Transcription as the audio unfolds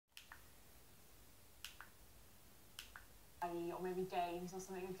society or maybe games or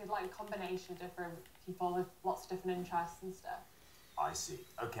something. You could like a combination of different people with lots of different interests and stuff. I see.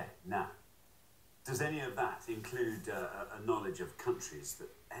 Okay, now, does any of that include a knowledge of countries that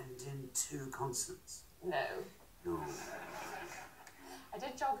end in 2 consonants? No. No. I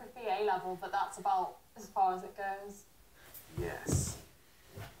did geography A level, but that's about as far as it goes. Yes.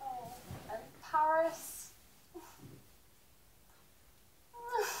 Oh, and Paris.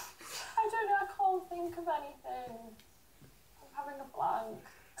 I don't know, I can't think of anything. I'm having a blank.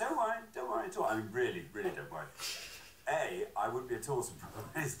 Don't worry at all. I mean, really don't worry. A, I wouldn't be at all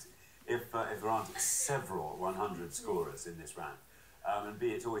surprised if there aren't several 100 scorers in this round. And B,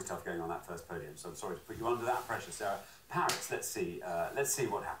 it's always tough going on that first podium, so I'm sorry to put you under that pressure, Sarah. Paris, let's see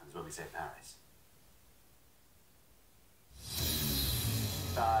what happens when we say Paris.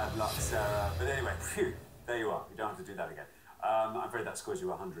 Bad luck, Sarah. But anyway, phew, there you are. You don't have to do that again. I'm afraid that scores you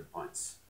 100 points.